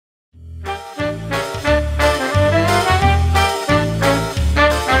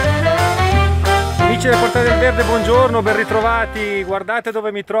del Portale del Verde, buongiorno, ben ritrovati. Guardate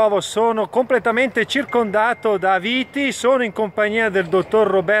dove mi trovo, sono completamente circondato da viti, sono in compagnia del dottor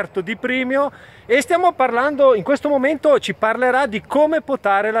Roberto Di Primio e stiamo parlando, in questo momento ci parlerà di come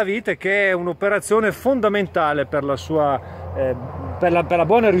potare la vite, che è un'operazione fondamentale per la sua per la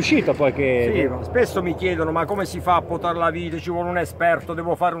buona riuscita. Poi che sì, spesso mi chiedono ma come si fa a potare la vite, ci vuole un esperto,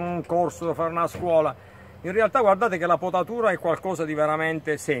 devo fare un corso, devo fare una scuola. In realtà guardate che la potatura è qualcosa di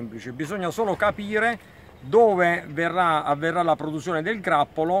veramente semplice, bisogna solo capire dove avverrà la produzione del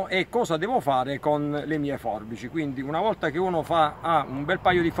grappolo e cosa devo fare con le mie forbici. Quindi una volta che uno ha un bel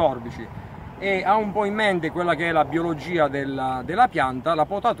paio di forbici e ha un po' in mente quella che è la biologia della pianta, la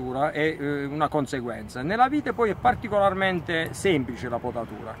potatura è una conseguenza. Nella vite poi è particolarmente semplice la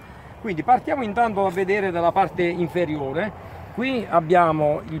potatura. Quindi partiamo intanto a vedere dalla parte inferiore. Qui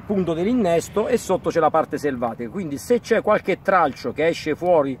abbiamo il punto dell'innesto e sotto c'è la parte selvatica, quindi se c'è qualche tralcio che esce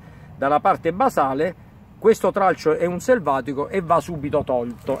fuori dalla parte basale, questo tralcio è un selvatico e va subito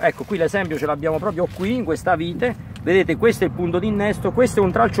tolto. Ecco, qui l'esempio ce l'abbiamo proprio qui in questa vite. Vedete, questo è il punto d'innesto, questo è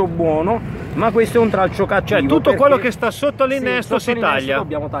un tralcio buono, ma questo è un tralcio cattivo. Cioè tutto quello che sta sotto l'innesto si taglia?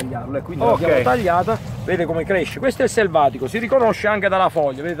 Dobbiamo tagliarlo e quindi l'abbiamo tagliata. Vedete come cresce? Questo è il selvatico, si riconosce anche dalla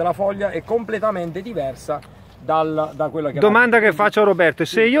foglia. Vedete, la foglia è completamente diversa da quella che domanda che faccio a Roberto: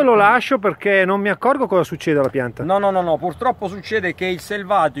 se io lo lascio perché non mi accorgo, cosa succede alla pianta? No, purtroppo succede che il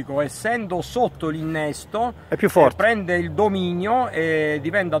selvatico, essendo sotto l'innesto, è più forte, prende il dominio e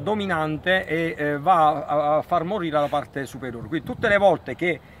diventa dominante e va a far morire la parte superiore. Quindi tutte le volte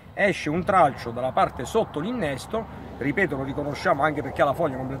che esce un tralcio dalla parte sotto l'innesto, ripeto, lo riconosciamo anche perché ha la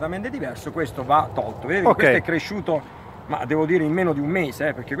foglia completamente diversa, questo va tolto. Vedete, questo è cresciuto, ma devo dire in meno di un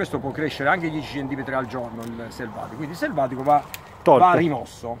mese, perché questo può crescere anche 10 cm al giorno il selvatico, quindi il selvatico va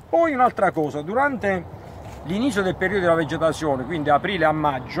rimosso. Poi un'altra cosa, durante l'inizio del periodo della vegetazione, quindi aprile a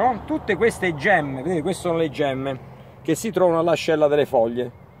maggio, tutte queste gemme, vedete, queste sono le gemme che si trovano all'ascella delle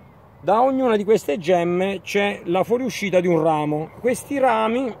foglie. Da ognuna di queste gemme c'è la fuoriuscita di un ramo. Questi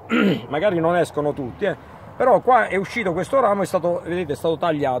rami magari non escono tutti, però qua è uscito questo ramo, vedete, è stato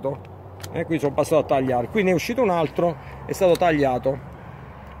tagliato. Qui sono passato a tagliare, qui ne è uscito un altro, è stato tagliato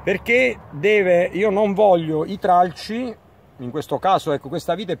perché io non voglio i tralci. In questo caso, ecco,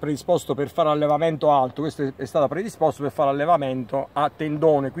 questa vite è predisposto per fare allevamento alto, questo è stato predisposto per fare allevamento a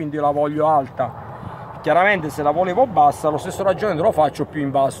tendone, quindi io la voglio alta. Chiaramente se la volevo bassa, lo stesso ragionamento lo faccio più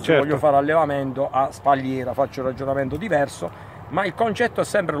in basso. Certo. Voglio fare allevamento a spalliera, faccio un ragionamento diverso, ma il concetto è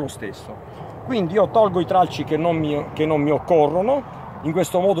sempre lo stesso. Quindi io tolgo i tralci che non mi occorrono. In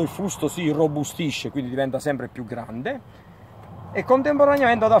questo modo il fusto si irrobustisce, quindi diventa sempre più grande, e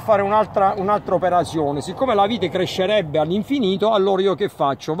contemporaneamente vado a fare un'altra operazione. Siccome la vite crescerebbe all'infinito, allora io che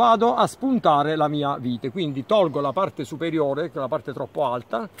faccio? Vado a spuntare la mia vite, quindi tolgo la parte superiore, che è la parte troppo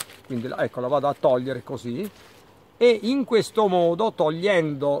alta, quindi ecco, la vado a togliere così, e in questo modo,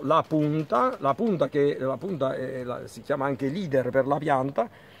 togliendo la punta si chiama anche leader per la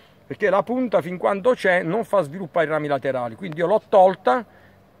pianta, perché la punta, fin quando c'è, non fa sviluppare i rami laterali. Quindi io l'ho tolta,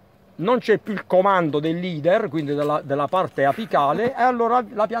 non c'è più il comando del leader, quindi della parte apicale, e allora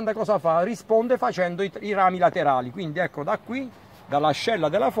la pianta cosa fa? Risponde facendo i rami laterali. Quindi ecco, da qui, dall'ascella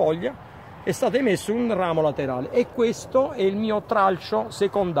della foglia, è stato emesso un ramo laterale, e questo è il mio tralcio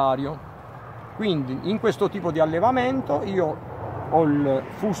secondario. Quindi in questo tipo di allevamento io ho il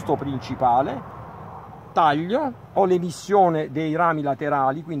fusto principale, taglio, ho l'emissione dei rami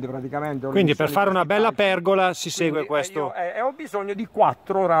laterali, quindi praticamente per fare una bella pergola si segue questo. E ho bisogno di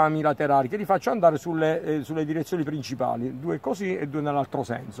 4 rami laterali che li faccio andare sulle direzioni principali, 2 così e 2 nell'altro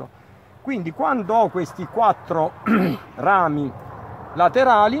senso. Quindi quando ho questi 4 rami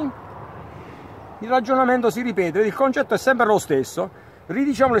laterali, il ragionamento si ripete, il concetto è sempre lo stesso,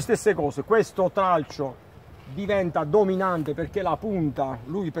 ridiciamo le stesse cose. Questo tralcio diventa dominante perché la punta,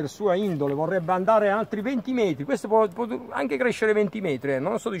 lui per sua indole vorrebbe andare altri 20 metri, questo può anche crescere 20 metri,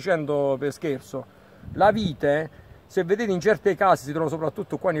 non lo sto dicendo per scherzo. La vite, se vedete, in certi casi si trova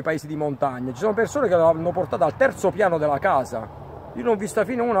soprattutto qua nei paesi di montagna, ci sono persone che l'hanno portata al 3° piano della casa. Io ne ho vista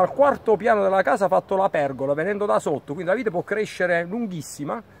fino uno al 4° piano della casa, ha fatto la pergola venendo da sotto, quindi la vite può crescere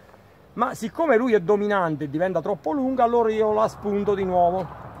lunghissima, ma siccome lui è dominante e diventa troppo lunga, allora io la spunto di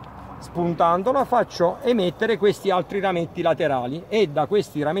nuovo. Spuntandola faccio emettere questi altri rametti laterali, e da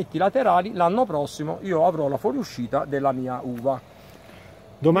questi rametti laterali l'anno prossimo io avrò la fuoriuscita della mia uva.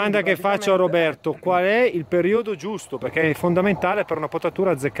 Domanda che faccio a Roberto: qual è il periodo giusto? Perché è fondamentale per una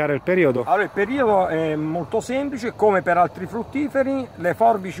potatura azzeccare il periodo. Allora, il periodo è molto semplice, come per altri fruttiferi, le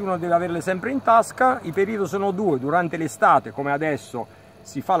forbici uno deve averle sempre in tasca. I periodi sono 2: durante l'estate, come adesso,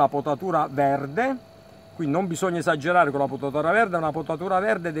 si fa la potatura verde, quindi non bisogna esagerare con la potatura verde. Una potatura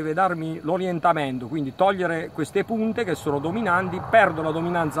verde deve darmi l'orientamento, quindi togliere queste punte che sono dominanti, perdo la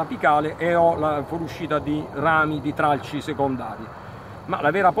dominanza apicale e ho la fuoriuscita di rami, di tralci secondari. Ma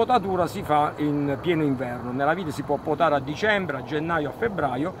la vera potatura si fa in pieno inverno. Nella vite si può potare a dicembre, a gennaio, a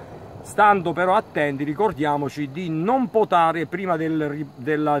febbraio, stando però attenti, ricordiamoci di non potare prima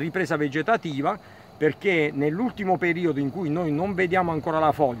della ripresa vegetativa, perché nell'ultimo periodo in cui noi non vediamo ancora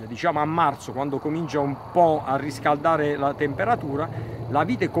la foglia, diciamo a marzo, quando comincia un po' a riscaldare la temperatura, la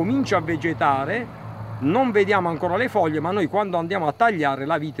vite comincia a vegetare, non vediamo ancora le foglie, ma noi quando andiamo a tagliare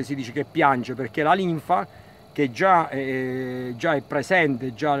la vite si dice che piange, perché la linfa, che già è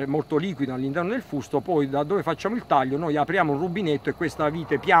presente, già è molto liquida all'interno del fusto, poi da dove facciamo il taglio noi apriamo un rubinetto e questa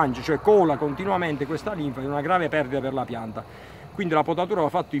vite piange, cioè cola continuamente questa linfa, è una grave perdita per la pianta. Quindi la potatura va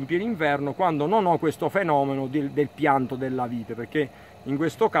fatta in pieno inverno, quando non ho questo fenomeno del pianto della vite, perché in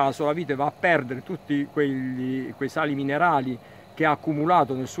questo caso la vite va a perdere tutti quei sali minerali che ha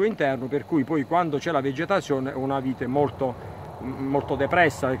accumulato nel suo interno, per cui poi quando c'è la vegetazione è una vite molto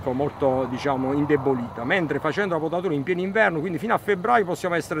depressa, ecco, molto, diciamo, indebolita. Mentre facendo la potatura in pieno inverno, quindi fino a febbraio,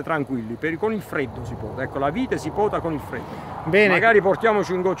 possiamo essere tranquilli, con il freddo si pota, ecco, la vite si pota con il freddo. Bene. Magari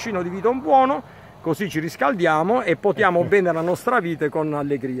portiamoci un goccino di vite buono, così ci riscaldiamo e potiamo bene la nostra vite con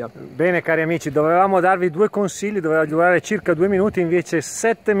allegria. Bene cari amici, dovevamo darvi due consigli, doveva durare circa 2 minuti, invece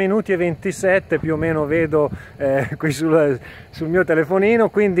 7 minuti e 27 più o meno vedo qui sul mio telefonino,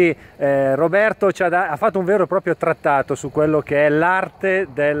 quindi Roberto ha fatto un vero e proprio trattato su quello che è l'arte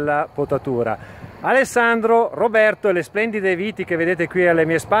della potatura. Alessandro, Roberto e le splendide viti che vedete qui alle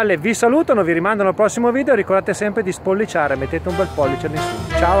mie spalle vi salutano, vi rimandano al prossimo video, ricordate sempre di spolliciare, mettete un bel pollice in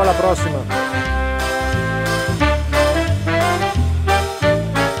su. Ciao, alla prossima!